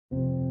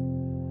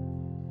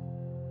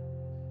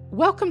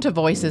Welcome to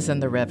Voices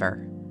in the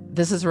River.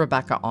 This is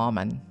Rebecca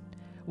Allman.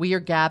 We are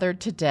gathered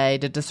today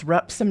to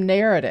disrupt some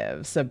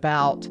narratives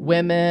about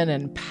women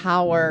and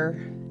power,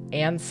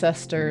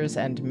 ancestors,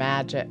 and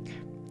magic.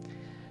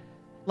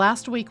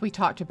 Last week, we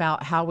talked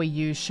about how we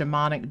use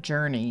shamanic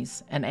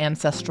journeys and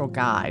ancestral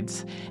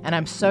guides, and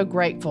I'm so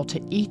grateful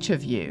to each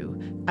of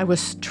you. I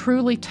was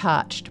truly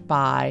touched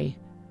by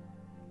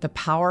the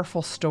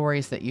powerful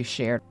stories that you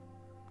shared.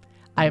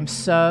 I am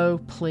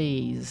so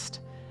pleased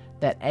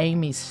that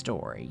Amy's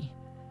story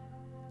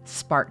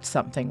sparked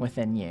something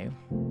within you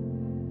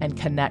and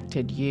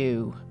connected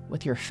you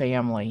with your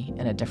family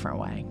in a different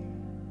way.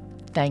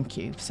 Thank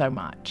you so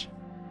much.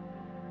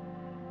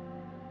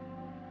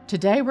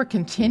 Today, we're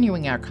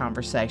continuing our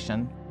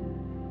conversation.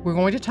 We're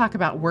going to talk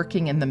about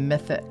working in the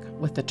mythic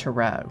with the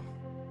tarot.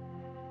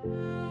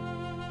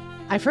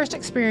 I first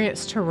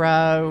experienced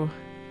tarot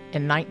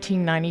in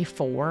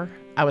 1994.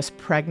 I was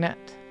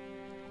pregnant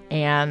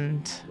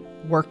and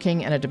working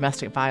in a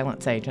domestic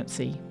violence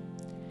agency.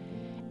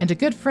 And a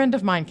good friend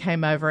of mine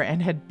came over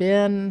and had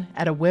been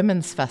at a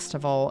women's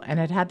festival and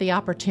had had the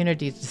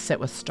opportunity to sit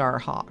with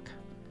Starhawk,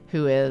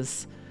 who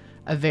is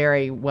a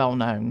very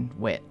well-known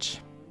witch.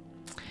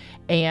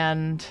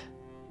 And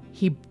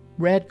he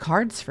read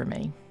cards for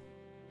me.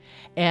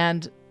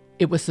 And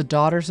it was the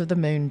Daughters of the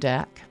Moon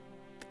deck.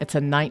 It's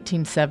a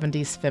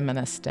 1970s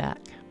feminist deck.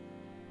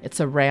 It's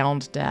a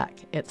round deck.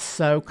 It's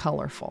so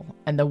colorful,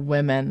 and the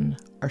women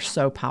are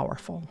so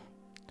powerful.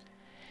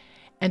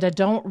 And I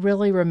don't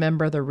really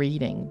remember the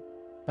reading,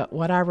 but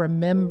what I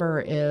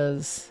remember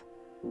is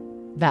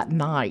that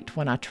night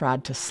when I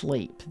tried to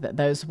sleep, that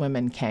those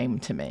women came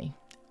to me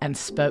and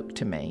spoke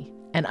to me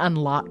and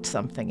unlocked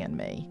something in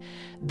me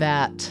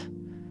that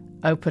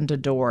opened a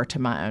door to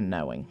my own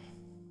knowing.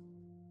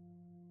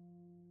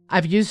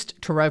 I've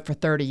used tarot for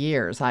 30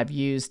 years. I've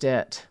used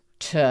it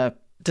to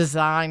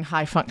design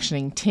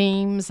high-functioning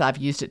teams. I've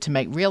used it to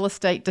make real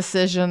estate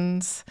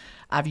decisions.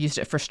 I've used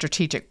it for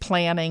strategic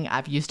planning.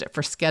 I've used it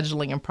for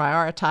scheduling and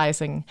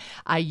prioritizing.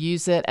 I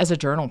use it as a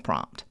journal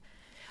prompt.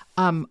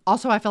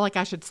 Also, I feel like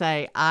I should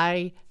say,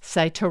 I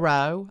say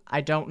tarot. I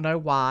don't know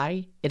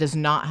why. It is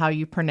not how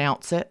you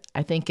pronounce it.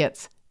 I think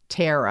it's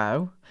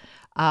tarot.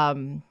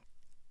 And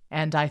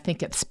I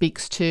think it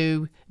speaks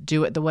to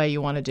do it the way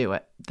you want to do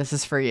it. This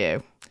is for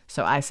you.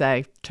 So I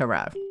say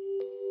tarot.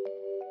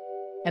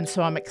 And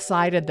so I'm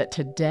excited that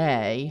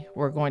today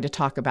we're going to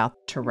talk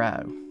about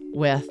tarot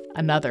with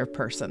another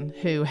person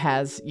who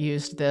has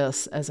used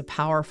this as a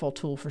powerful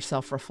tool for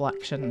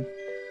self-reflection,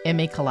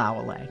 Emmy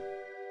Kalawale.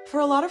 For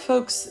a lot of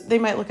folks, they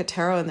might look at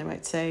tarot and they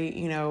might say,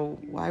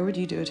 why would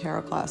you do a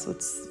tarot class?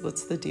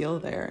 What's the deal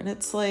there? And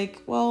it's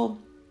like, well,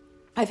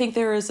 I think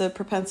there is a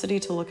propensity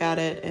to look at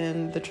it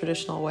in the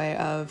traditional way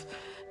of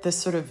this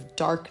sort of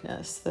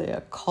darkness, the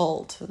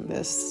occult, and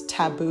this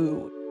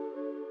taboo.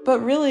 But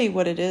really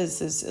what it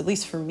is, at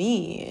least for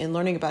me, in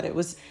learning about it,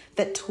 was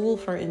that tool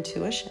for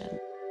intuition.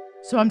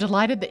 So I'm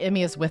delighted that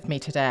Emmy is with me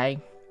today.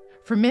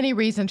 For many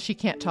reasons, she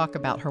can't talk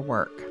about her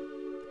work.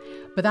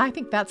 But I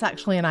think that's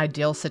actually an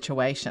ideal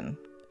situation,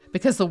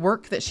 because the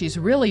work that she's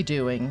really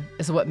doing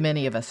is what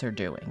many of us are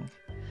doing,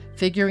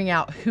 figuring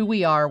out who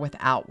we are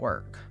without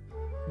work.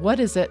 What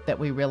is it that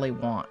we really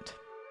want?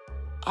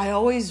 I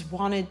always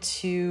wanted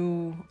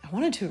to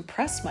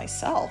impress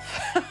myself.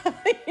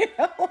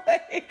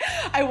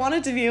 I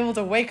wanted to be able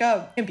to wake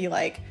up and be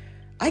like,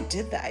 I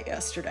did that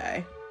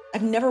yesterday.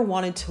 I've never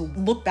wanted to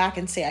look back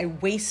and say I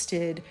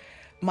wasted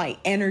my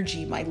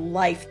energy, my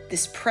life,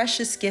 this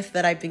precious gift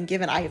that I've been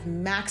given. I have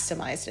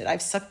maximized it.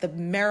 I've sucked the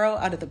marrow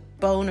out of the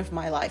bone of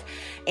my life.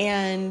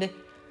 And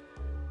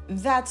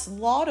that's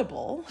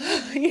laudable,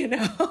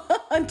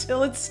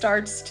 until it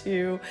starts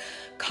to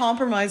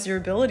compromise your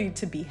ability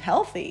to be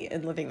healthy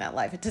in living that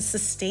life and to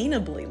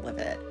sustainably live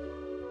it.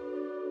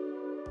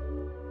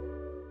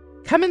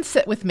 Come and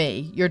sit with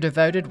me, your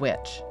devoted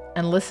witch,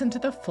 and listen to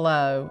the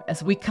flow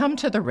as we come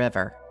to the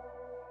river,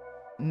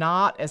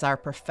 not as our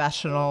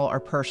professional or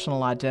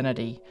personal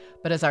identity,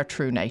 but as our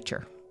true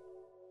nature.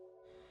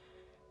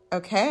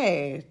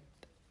 Okay.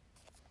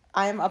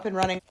 I am up and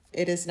running.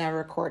 It is now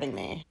recording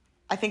me.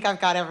 I think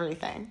I've got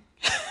everything.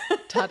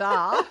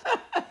 Ta-da!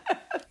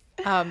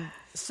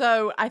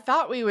 So I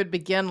thought we would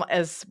begin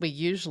as we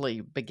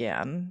usually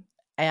begin.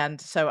 And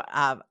so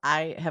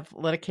I have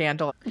lit a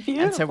candle.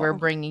 Beautiful. And so we're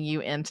bringing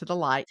you into the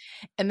light.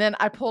 And then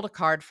I pulled a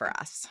card for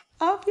us.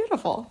 Oh,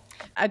 beautiful.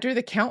 I drew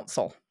the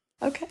council.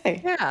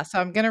 Okay. Yeah, so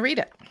I'm going to read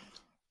it.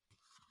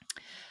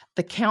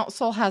 The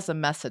council has a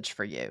message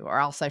for you, or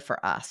I'll say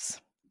for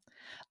us.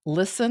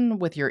 Listen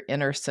with your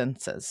inner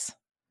senses.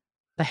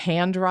 The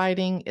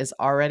handwriting is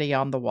already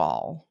on the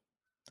wall.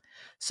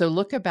 So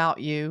look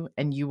about you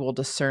and you will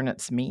discern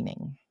its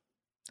meaning.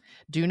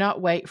 Do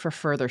not wait for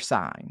further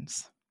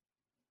signs.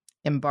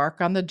 Embark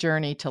on the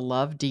journey to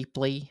love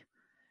deeply,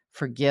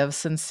 forgive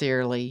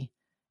sincerely,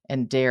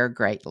 and dare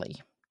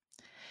greatly.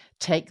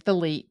 Take the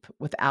leap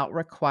without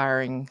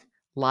requiring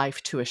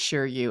life to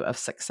assure you of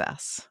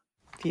success.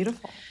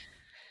 Beautiful.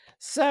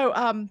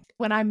 So,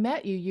 when I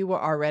met you, you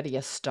were already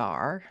a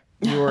star.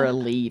 You were a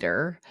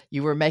leader.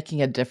 You were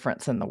making a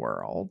difference in the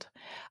world.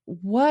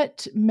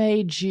 What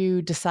made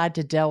you decide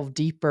to delve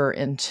deeper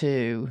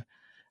into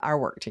our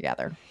work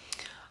together?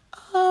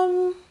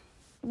 Um,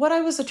 what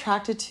I was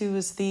attracted to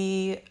is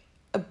the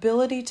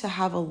ability to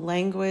have a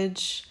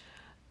language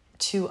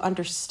to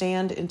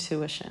understand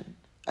intuition.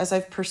 As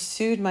I've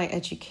pursued my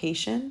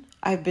education,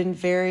 I've been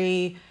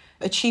very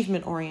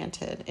achievement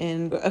oriented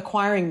in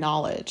acquiring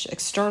knowledge,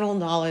 external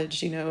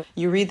knowledge.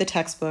 You read the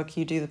textbook,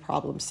 you do the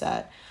problem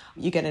set,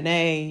 you get an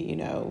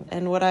A,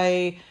 and what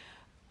I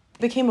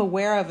became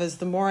aware of is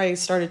the more I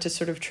started to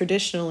sort of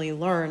traditionally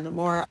learn, the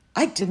more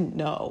I didn't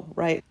know,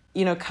 right?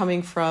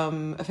 Coming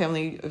from a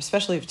family,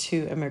 especially of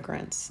two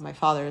immigrants, my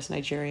father is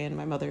Nigerian,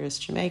 my mother is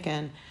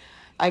Jamaican.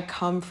 I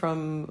come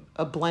from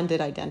a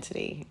blended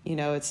identity.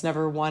 It's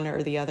never one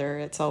or the other.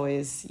 It's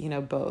always,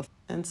 both.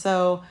 And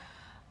so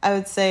I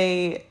would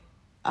say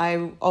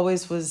I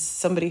always was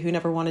somebody who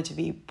never wanted to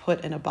be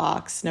put in a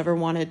box, never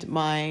wanted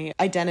my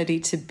identity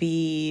to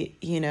be,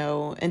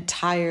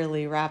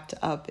 entirely wrapped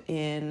up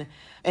in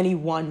any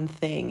one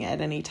thing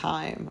at any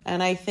time.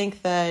 And I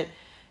think that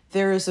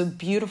there is a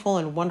beautiful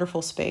and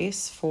wonderful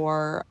space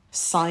for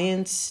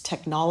science,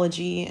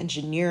 technology,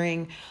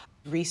 engineering,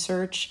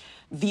 research.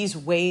 These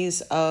ways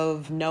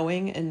of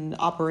knowing and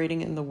operating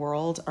in the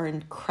world are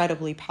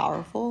incredibly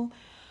powerful,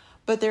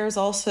 but there's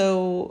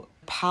also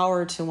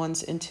power to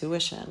one's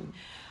intuition.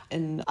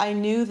 And I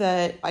knew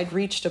that I'd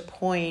reached a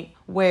point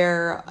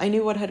where I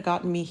knew what had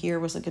gotten me here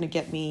wasn't going to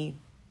get me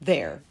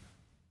there.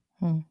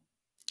 Hmm.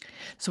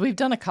 So we've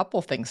done a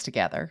couple things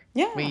together.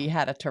 Yeah. We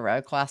had a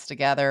tarot class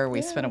together.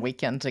 We spent a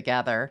weekend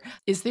together.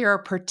 Is there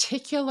a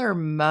particular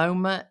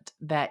moment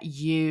that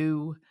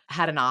you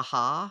had an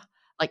aha?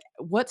 Like,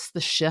 what's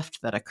the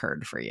shift that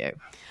occurred for you?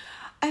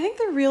 I think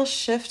the real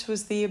shift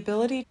was the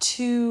ability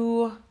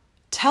to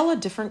tell a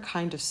different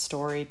kind of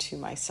story to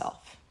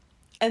myself.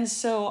 And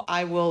so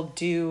I will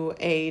do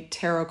a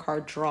tarot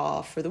card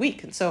draw for the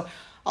week. And so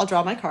I'll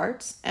draw my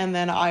cards and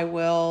then I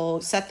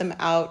will set them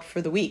out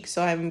for the week.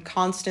 So I'm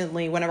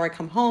constantly, whenever I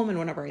come home and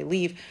whenever I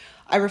leave,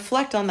 I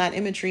reflect on that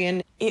imagery.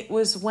 And it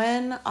was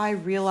when I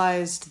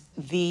realized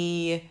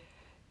the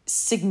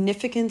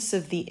significance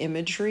of the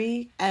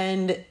imagery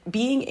and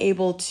being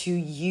able to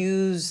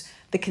use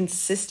the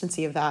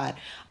consistency of that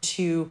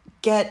to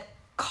get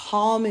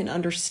calm and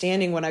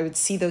understanding when I would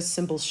see those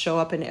symbols show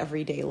up in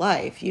everyday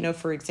life.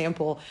 For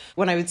example,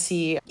 when I would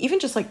see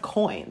even just like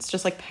coins,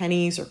 just like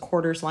pennies or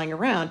quarters lying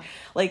around,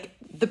 like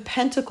the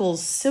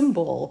pentacles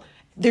symbol,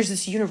 there's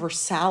this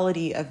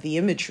universality of the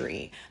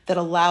imagery that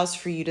allows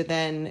for you to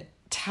then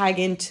tag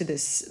into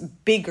this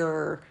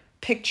bigger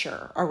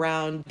picture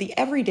around the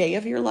everyday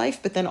of your life,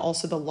 but then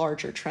also the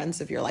larger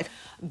trends of your life.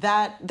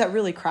 That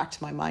really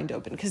cracked my mind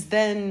open, because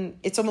then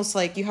it's almost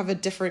like you have a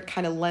different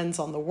kind of lens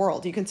on the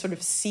world. You can sort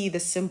of see the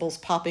symbols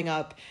popping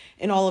up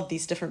in all of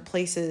these different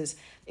places.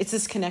 It's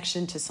this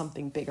connection to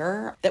something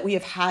bigger that we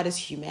have had as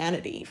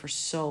humanity for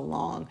so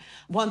long.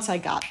 Once I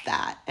got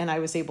that and I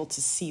was able to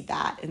see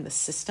that in the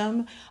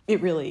system,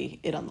 it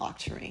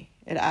unlocked for me.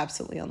 It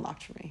absolutely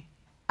unlocked for me.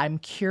 I'm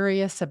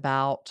curious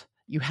about,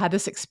 you had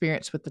this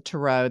experience with the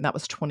tarot, and that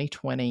was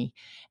 2020.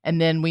 And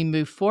then we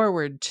moved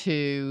forward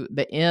to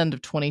the end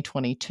of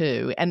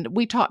 2022. And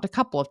we talked a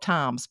couple of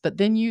times, but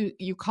then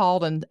you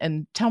called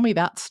and tell me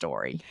that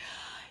story.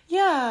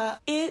 Yeah,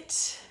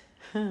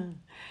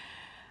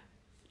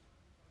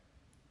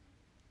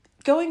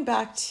 going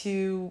back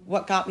to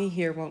what got me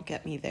here won't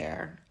get me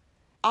there.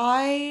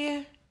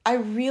 I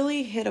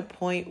really hit a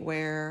point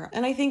where,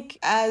 and I think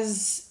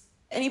as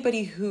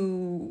anybody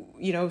who,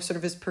 sort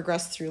of has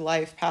progressed through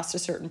life past a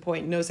certain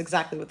point knows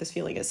exactly what this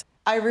feeling is.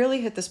 I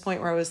really hit this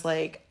point where I was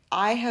like,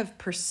 I have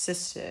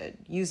persisted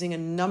using a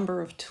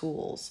number of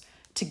tools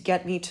to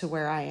get me to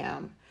where I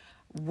am.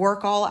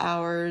 Work all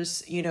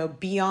hours,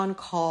 be on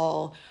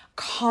call,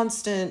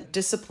 constant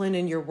discipline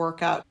in your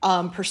workout,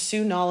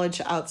 pursue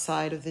knowledge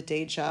outside of the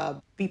day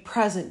job, be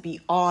present, be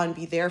on,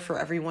 be there for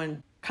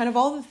everyone, kind of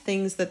all the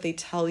things that they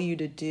tell you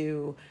to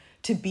do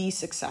to be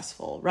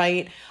successful,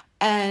 right?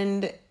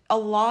 And a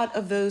lot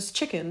of those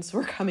chickens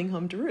were coming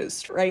home to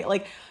roost, right?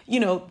 Like,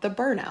 the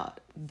burnout,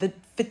 the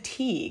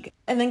fatigue,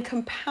 and then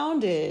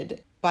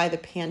compounded by the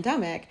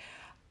pandemic,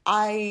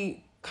 I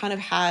kind of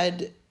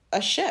had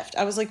a shift.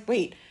 I was like,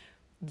 wait,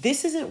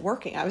 this isn't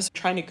working. I was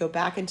trying to go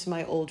back into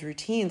my old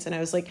routines and I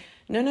was like,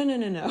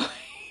 no.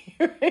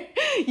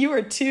 You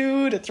are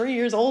 2 to 3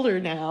 years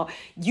older now.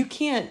 You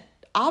can't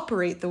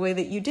operate the way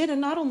that you did. And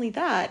not only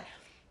that,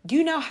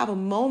 you now have a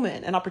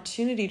moment, an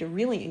opportunity to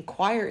really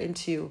inquire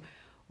into,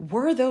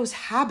 were those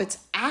habits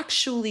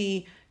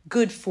actually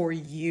good for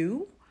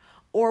you,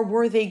 or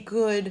were they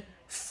good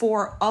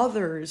for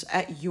others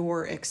at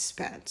your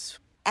expense?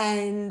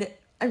 And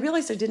I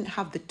realized I didn't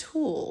have the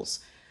tools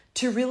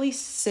to really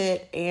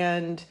sit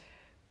and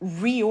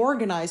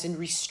reorganize and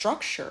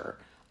restructure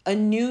a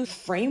new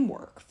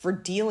framework for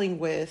dealing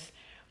with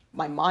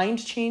my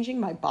mind changing,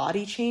 my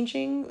body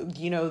changing,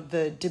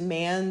 the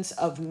demands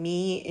of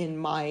me in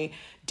my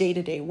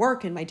day-to-day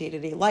work and my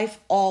day-to-day life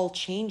all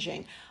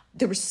changing.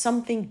 There was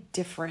something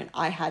different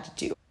I had to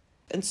do.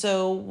 And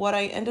so what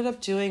I ended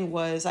up doing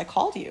was I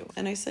called you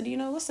and I said,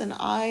 listen,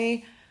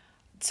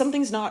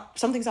 something's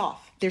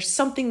off. There's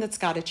something that's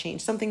got to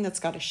change, something that's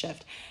got to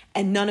shift.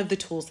 And none of the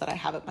tools that I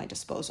have at my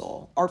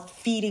disposal are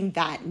feeding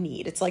that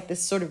need. It's like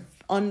this sort of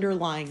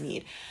underlying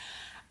need.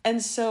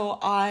 And so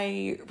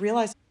I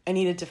realized I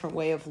need a different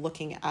way of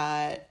looking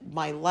at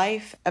my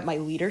life, at my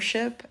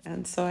leadership.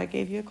 And so I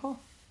gave you a call.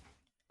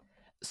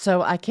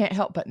 So I can't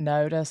help but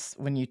notice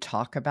when you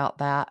talk about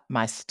that,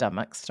 my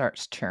stomach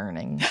starts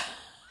churning.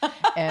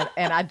 And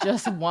I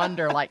just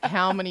wonder, like,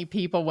 how many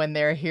people, when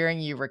they're hearing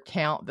you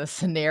recount the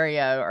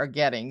scenario, are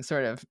getting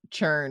sort of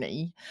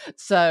churny.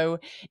 So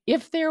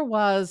if there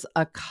was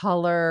a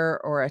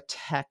color or a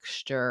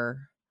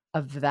texture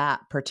of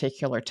that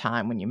particular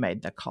time when you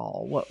made the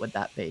call, what would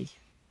that be?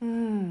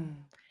 And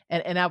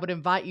I would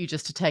invite you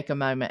just to take a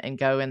moment and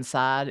go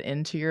inside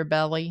into your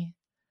belly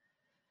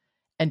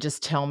and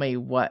just tell me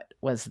what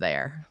was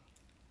there.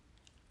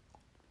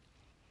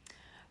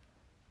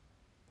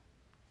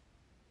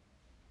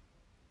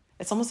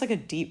 It's almost like a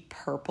deep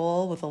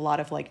purple with a lot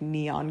of like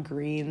neon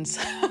greens.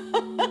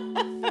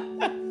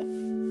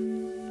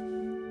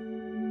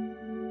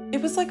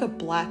 It was like a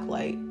black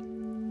light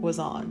was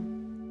on.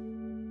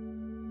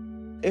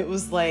 It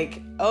was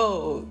like,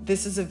 oh,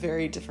 this is a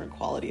very different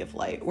quality of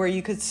light where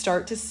you could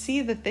start to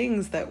see the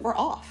things that were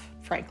off,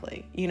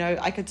 frankly.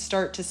 I could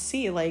start to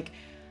see like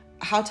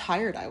how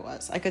tired I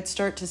was. I could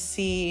start to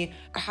see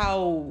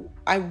how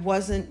I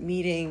wasn't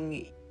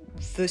meeting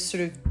the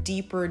sort of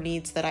deeper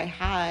needs that I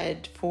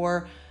had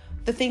for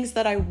the things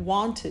that I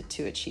wanted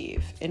to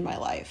achieve in my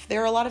life. There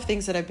are a lot of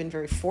things that I've been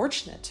very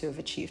fortunate to have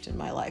achieved in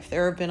my life.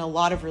 There have been a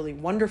lot of really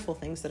wonderful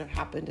things that have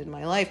happened in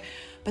my life,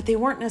 but they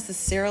weren't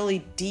necessarily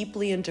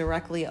deeply and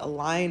directly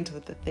aligned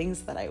with the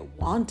things that I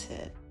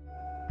wanted.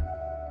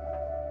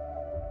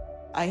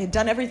 I had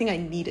done everything I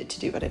needed to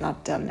do, but I had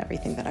not done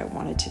everything that I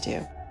wanted to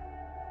do.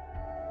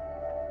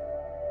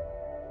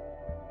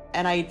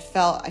 And I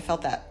felt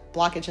that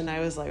blockage, and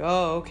I was like,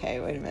 oh, okay,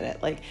 wait a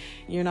minute. Like,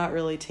 you're not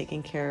really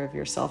taking care of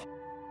yourself.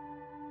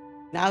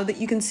 Now that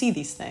you can see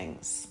these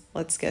things,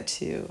 let's get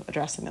to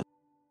addressing them.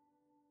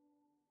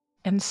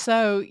 And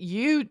so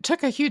you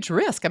took a huge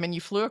risk. I mean,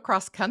 you flew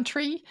across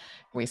country.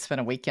 We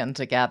spent a weekend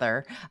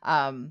together.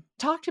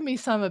 Talk to me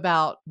some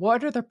about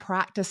what are the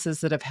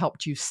practices that have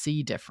helped you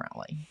see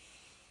differently?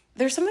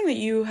 There's something that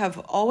you have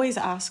always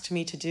asked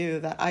me to do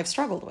that I've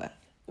struggled with.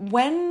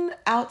 When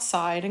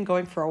outside and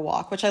going for a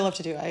walk, which I love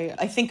to do,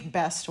 I think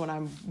best when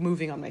I'm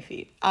moving on my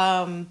feet.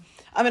 I'm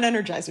an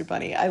Energizer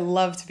bunny. I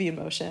love to be in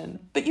motion.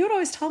 But you would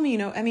always tell me,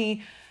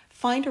 Emmy,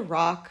 find a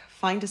rock,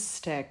 find a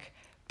stick,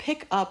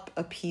 pick up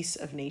a piece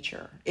of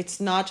nature. It's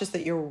not just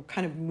that you're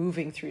kind of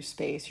moving through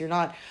space. You're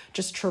not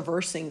just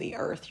traversing the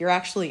earth. You're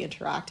actually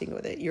interacting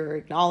with it. You're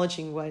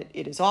acknowledging what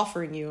it is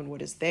offering you and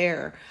what is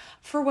there.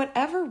 For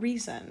whatever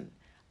reason,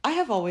 I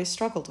have always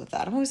struggled with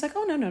that. I'm always like,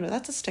 oh, no,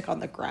 that's a stick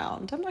on the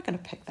ground. I'm not going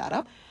to pick that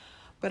up.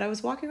 But I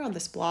was walking around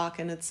this block,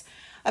 and it's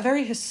a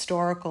very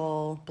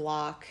historical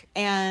block.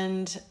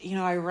 And,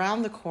 I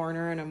round the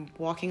corner, and I'm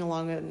walking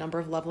along a number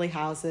of lovely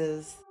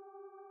houses.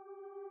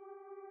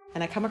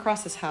 And I come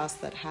across this house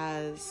that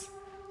has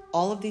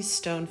all of these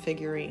stone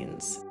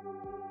figurines.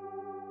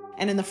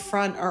 And in the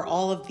front are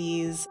all of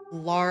these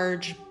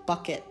large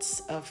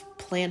buckets of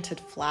planted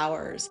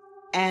flowers.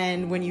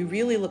 And when you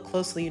really look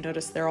closely, you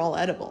notice they're all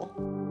edible.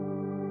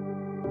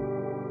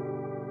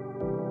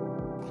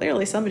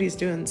 Clearly somebody's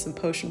doing some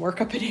potion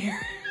work up in here,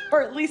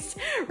 or at least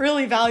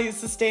really values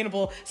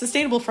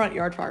sustainable front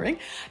yard farming.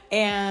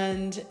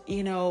 And,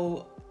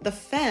 the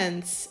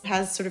fence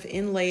has sort of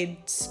inlaid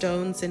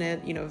stones in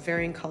it,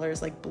 varying colors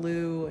like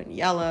blue and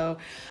yellow,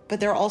 but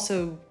there are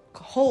also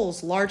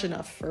holes large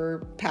enough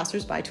for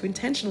passersby to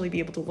intentionally be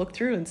able to look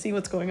through and see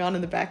what's going on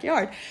in the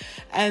backyard.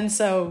 And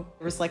so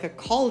there was like a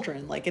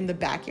cauldron like in the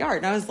backyard.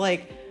 And I was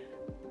like,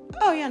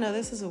 oh yeah, no,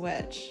 this is a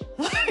witch.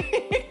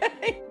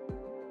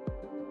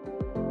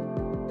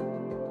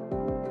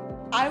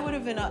 I would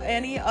have, in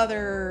any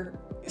other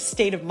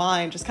state of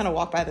mind, just kind of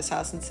walked by this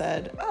house and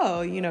said,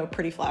 oh,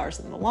 pretty flowers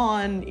in the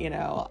lawn.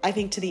 I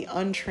think to the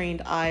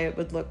untrained eye, it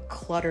would look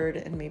cluttered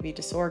and maybe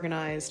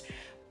disorganized.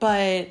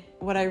 But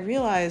what I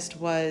realized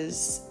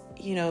was,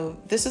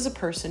 this is a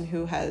person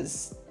who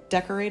has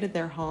decorated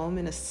their home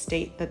in a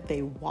state that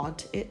they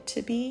want it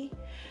to be,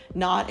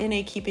 not in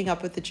a keeping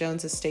up with the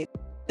Joneses state.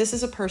 This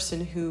is a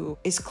person who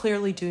is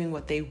clearly doing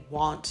what they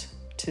want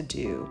to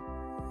do.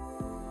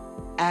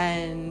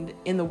 And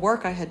in the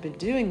work I had been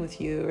doing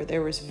with you,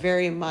 there was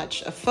very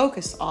much a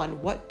focus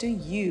on what do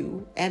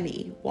you,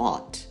 Emmy,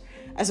 want,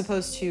 as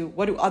opposed to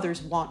what do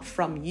others want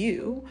from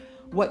you?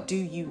 What do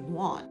you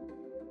want?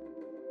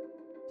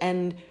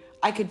 And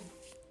I could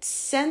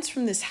sense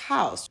from this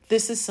house,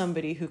 this is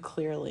somebody who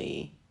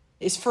clearly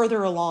is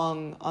further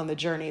along on the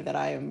journey that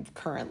I am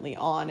currently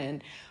on,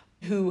 and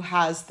who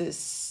has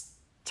this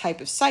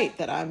type of sight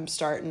that I'm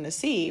starting to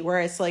see,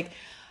 where it's like,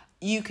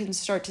 you can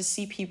start to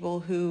see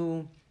people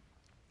who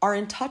are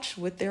in touch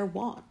with their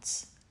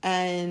wants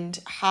and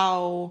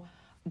how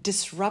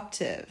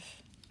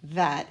disruptive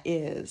that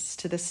is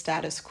to the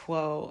status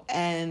quo.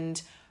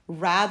 And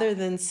rather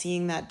than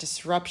seeing that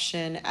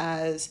disruption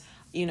as,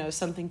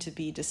 something to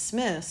be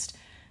dismissed,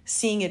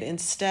 seeing it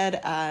instead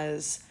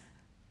as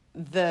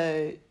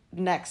the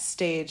next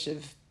stage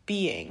of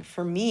being,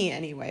 for me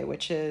anyway,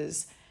 which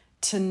is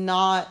to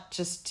not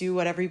just do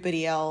what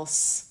everybody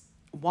else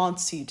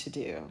wants you to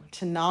do,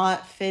 to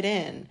not fit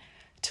in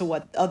to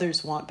what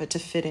others want, but to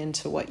fit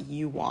into what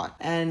you want.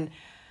 And,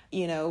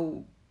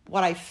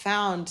 what I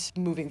found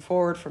moving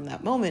forward from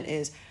that moment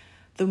is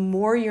the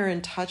more you're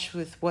in touch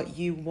with what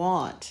you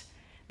want,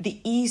 the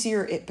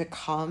easier it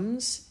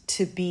becomes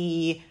to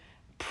be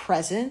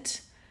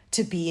present,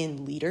 to be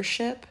in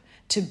leadership,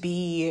 to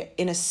be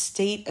in a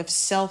state of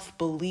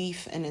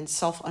self-belief and in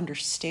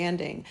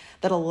self-understanding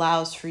that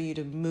allows for you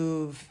to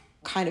move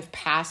kind of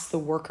past the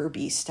worker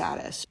bee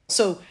status.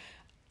 So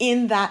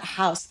in that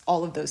house,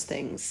 all of those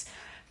things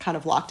kind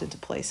of locked into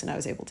place and I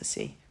was able to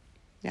see.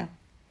 Yeah.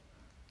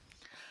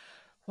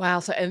 Wow.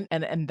 So,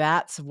 and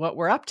that's what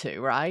we're up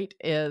to, right?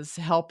 Is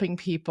helping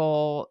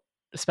people,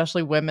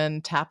 especially women,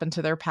 tap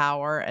into their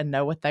power and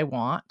know what they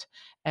want.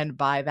 And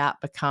by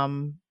that,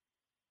 become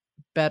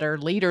better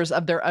leaders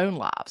of their own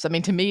lives. I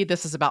mean, to me,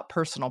 this is about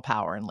personal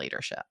power and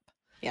leadership.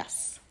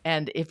 Yes.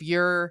 And if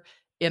you're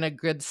in a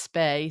good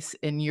space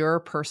in your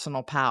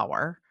personal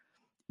power,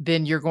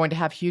 then you're going to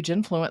have huge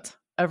influence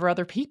over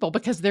other people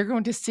because they're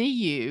going to see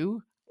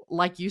you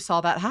like you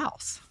saw that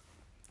house.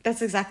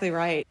 That's exactly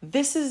right.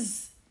 This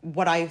is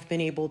what I've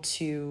been able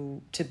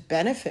to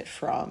benefit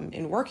from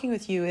in working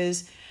with you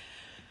is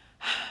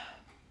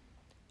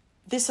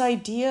this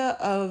idea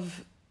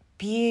of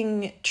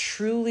being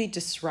truly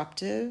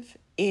disruptive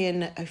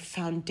in a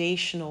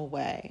foundational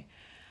way.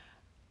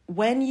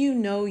 When you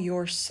know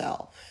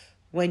yourself,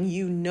 when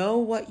you know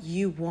what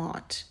you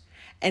want,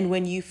 and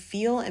when you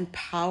feel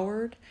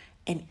empowered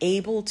and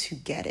able to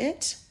get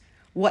it,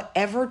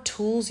 whatever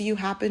tools you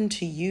happen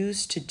to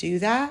use to do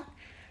that,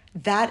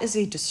 that is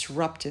a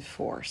disruptive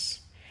force.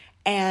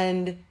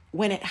 And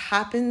when it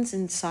happens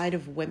inside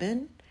of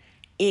women,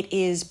 it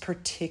is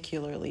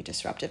particularly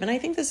disruptive. And I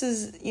think this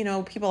is,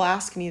 people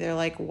ask me, they're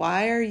like,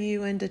 why are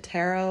you into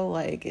tarot?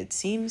 Like, it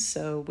seems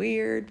so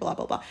weird, blah,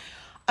 blah, blah.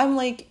 I'm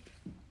like,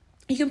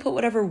 you can put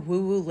whatever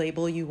woo-woo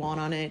label you want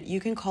on it. You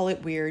can call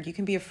it weird. You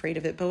can be afraid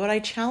of it. But what I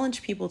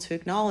challenge people to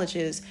acknowledge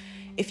is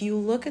if you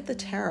look at the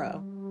tarot,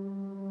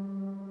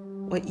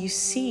 what you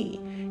see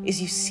is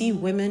you see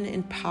women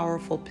in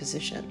powerful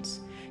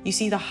positions. You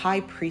see the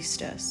high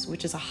priestess,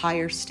 which is a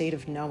higher state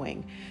of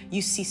knowing.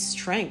 You see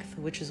strength,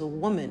 which is a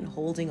woman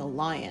holding a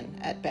lion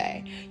at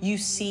bay. You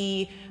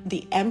see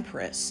the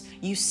empress.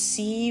 You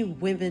see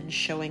women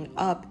showing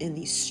up in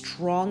these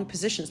strong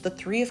positions. The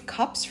Three of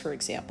Cups, for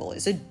example,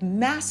 is a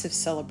massive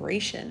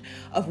celebration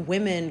of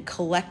women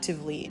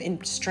collectively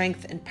in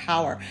strength and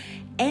power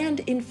and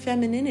in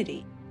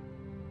femininity.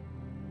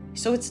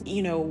 So it's,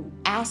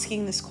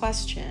 asking this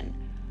question,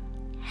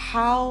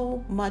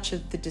 how much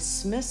of the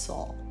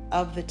dismissal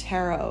of the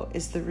tarot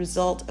is the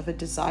result of a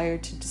desire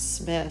to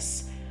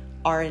dismiss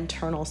our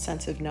internal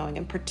sense of knowing,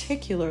 and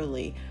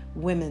particularly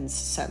women's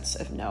sense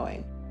of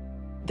knowing?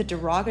 The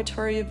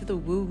derogatory of the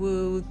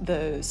woo-woo,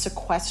 the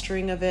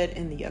sequestering of it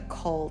in the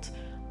occult,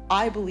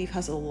 I believe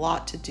has a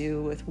lot to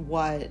do with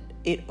what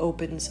it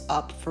opens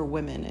up for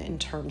women in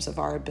terms of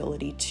our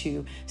ability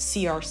to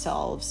see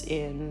ourselves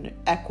in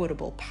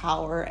equitable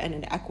power and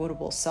in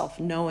equitable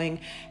self-knowing.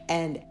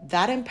 And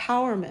that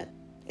empowerment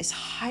is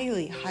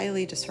highly,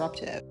 highly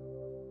disruptive.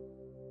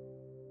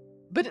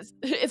 But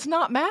it's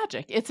not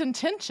magic. It's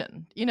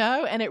intention,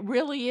 and it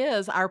really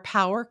is. Our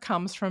power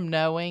comes from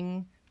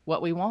knowing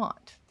what we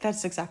want.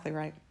 That's exactly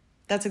right.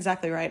 That's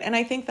exactly right. And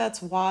I think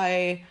that's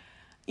why,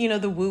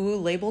 the woo-woo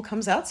label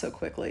comes out so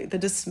quickly. The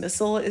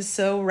dismissal is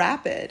so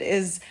rapid,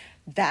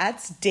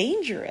 that's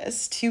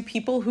dangerous to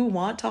people who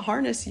want to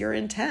harness your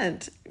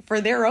intent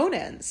for their own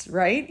ends,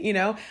 right?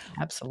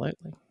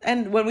 Absolutely.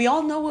 And when we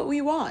all know what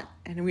we want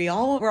and we're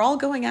all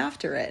going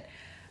after it,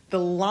 the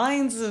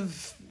lines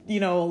of,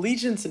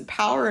 allegiance and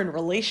power and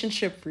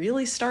relationship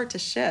really start to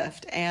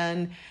shift.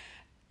 And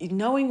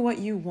knowing what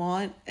you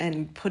want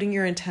and putting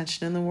your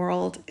intention in the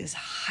world is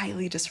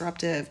highly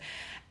disruptive.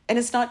 And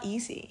it's not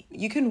easy.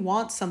 You can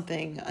want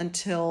something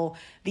until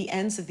the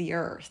ends of the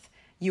earth.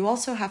 You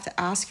also have to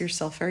ask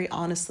yourself very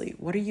honestly,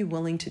 what are you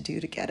willing to do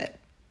to get it?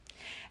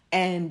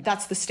 And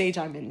that's the stage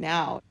I'm in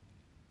now.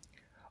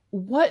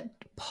 What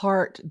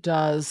part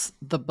does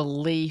the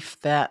belief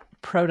that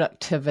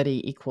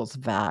productivity equals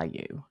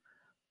value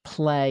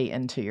play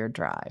into your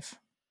drive?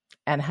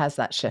 And has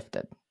that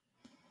shifted?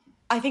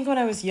 I think when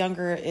I was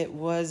younger, it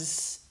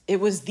was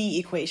the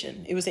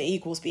equation. It was A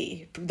equals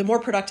B. The more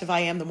productive I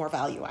am, the more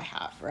value I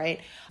have, right?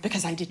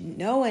 Because I didn't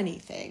know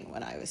anything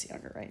when I was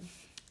younger, right?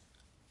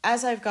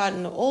 As I've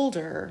gotten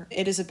older,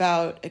 it is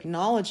about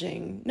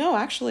acknowledging, no,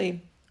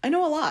 actually, I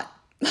know a lot.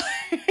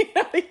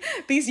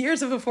 These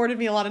years have afforded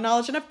me a lot of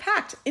knowledge, and I've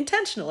packed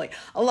intentionally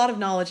a lot of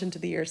knowledge into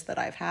the years that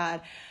I've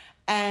had.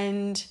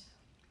 And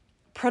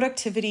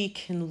productivity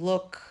can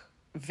look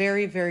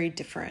very, very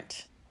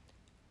different.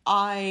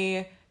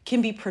 I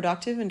can be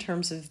productive in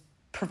terms of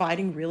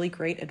providing really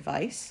great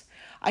advice.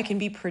 I can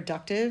be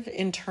productive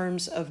in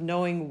terms of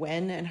knowing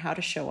when and how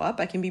to show up.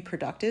 I can be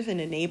productive in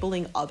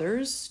enabling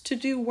others to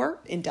do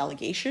work, in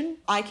delegation.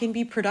 I can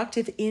be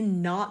productive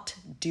in not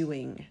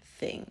doing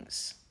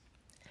things.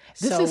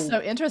 This is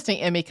so interesting,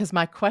 Emmy, because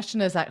my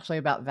question is actually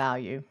about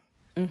value.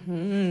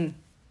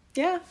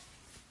 Yeah.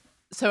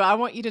 So I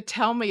want you to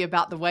tell me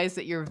about the ways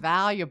that you're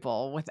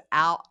valuable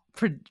without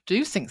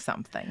producing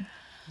something.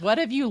 What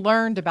have you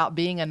learned about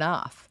being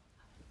enough?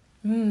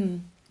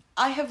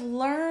 I have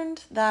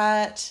learned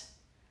that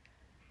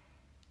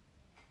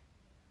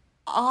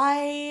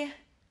I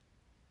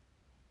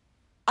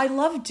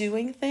love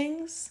doing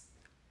things,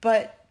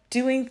 but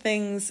doing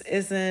things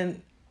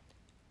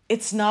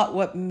it's not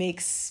what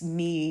makes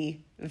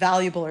me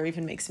valuable or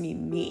even makes me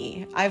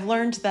me. I've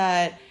learned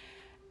that,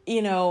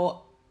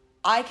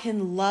 I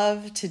can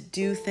love to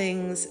do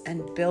things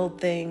and build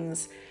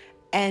things,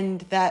 and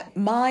that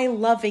my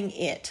loving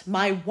it,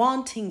 my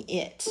wanting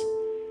it,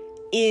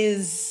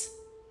 is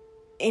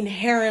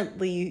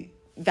inherently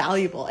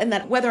valuable. And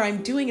that whether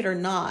I'm doing it or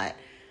not,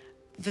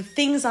 the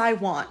things I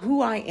want,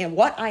 who I am,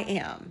 what I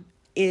am,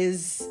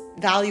 is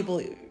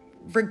valuable,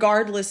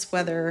 regardless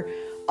whether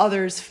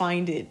others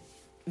find it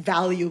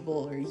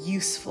valuable or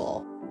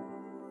useful.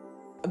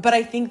 But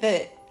I think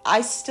that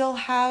I still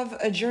have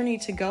a journey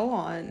to go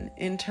on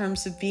in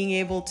terms of being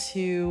able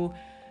to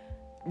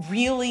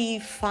really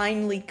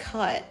finely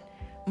cut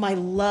my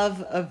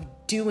love of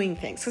doing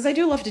things. Because I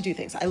do love to do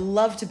things. I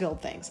love to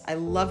build things. I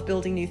love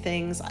building new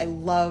things. I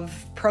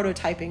love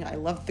prototyping. I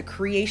love the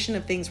creation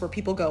of things where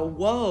people go,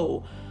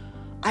 whoa,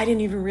 I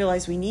didn't even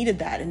realize we needed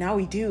that. And now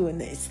we do.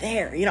 And it's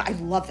there. I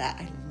love that.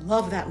 I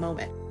love that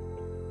moment.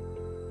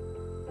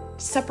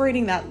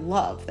 Separating that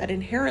love, that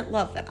inherent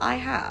love that I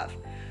have,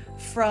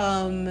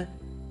 from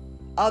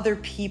other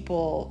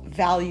people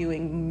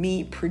valuing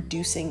me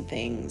producing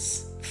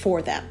things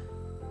for them.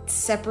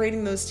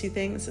 Separating those two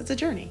things, it's a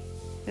journey.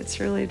 It's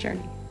really a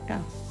journey.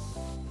 Yeah.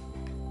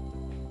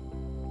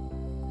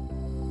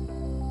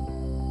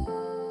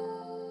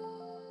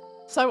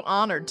 So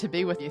honored to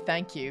be with you.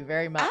 Thank you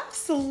very much.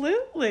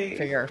 Absolutely.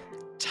 For your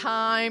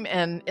time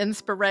and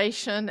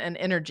inspiration and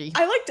energy.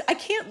 I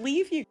can't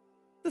leave you.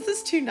 This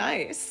is too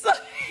nice.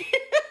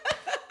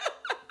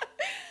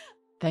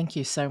 Thank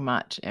you so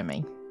much,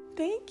 Emmy.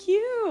 Thank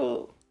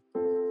you.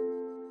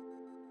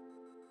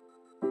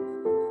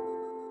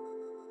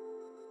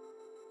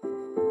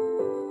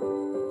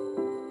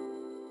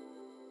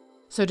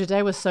 So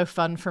today was so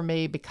fun for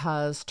me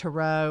because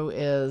tarot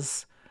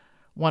is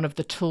one of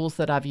the tools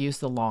that I've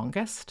used the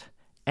longest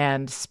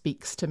and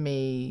speaks to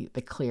me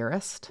the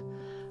clearest.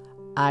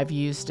 I've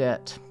used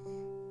it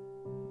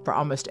for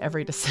almost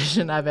every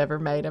decision I've ever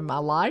made in my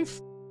life.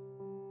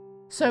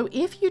 So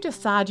if you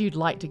decide you'd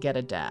like to get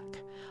a deck,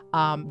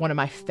 one of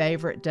my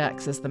favorite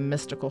decks is the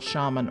Mystical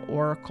Shaman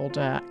Oracle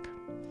deck.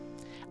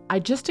 I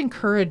just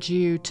encourage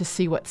you to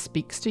see what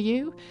speaks to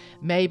you.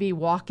 Maybe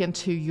walk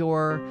into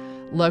your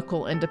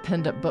local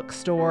independent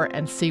bookstore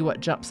and see what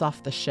jumps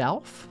off the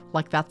shelf.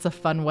 Like, that's a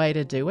fun way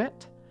to do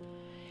it.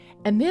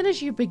 And then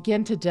as you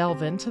begin to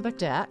delve into the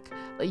deck,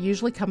 it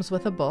usually comes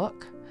with a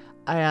book.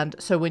 And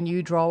so when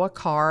you draw a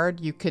card,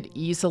 you could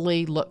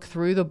easily look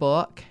through the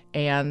book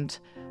and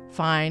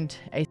find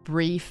a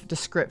brief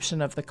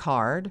description of the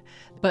card.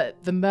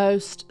 But the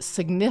most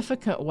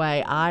significant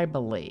way, I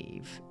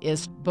believe,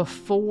 is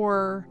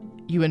before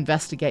you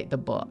investigate the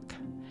book,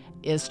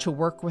 is to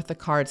work with the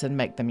cards and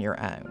make them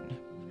your own.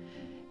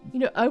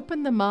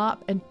 Open them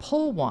up and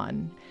pull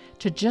one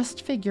to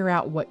just figure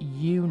out what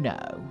you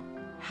know,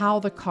 how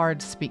the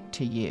cards speak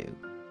to you.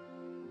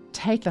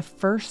 Take the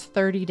first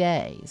 30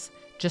 days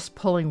just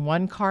pulling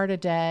one card a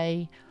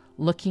day,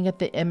 looking at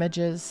the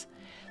images,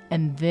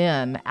 and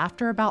then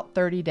after about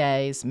 30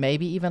 days,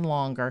 maybe even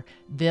longer,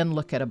 then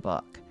look at a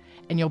book.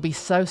 And you'll be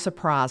so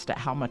surprised at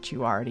how much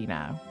you already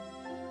know.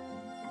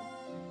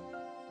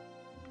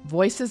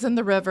 Voices in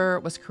the River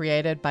was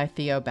created by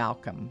Theo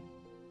Balcom.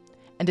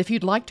 And if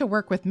you'd like to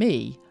work with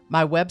me,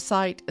 my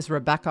website is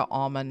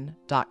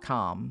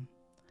RebeccaAumann.com.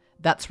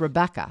 That's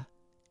Rebecca,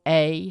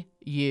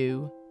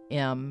 AUMAN.com.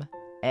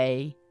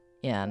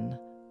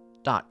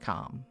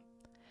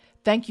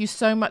 Thank you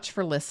so much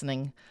for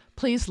listening.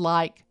 Please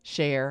like,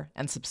 share,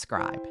 and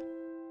subscribe.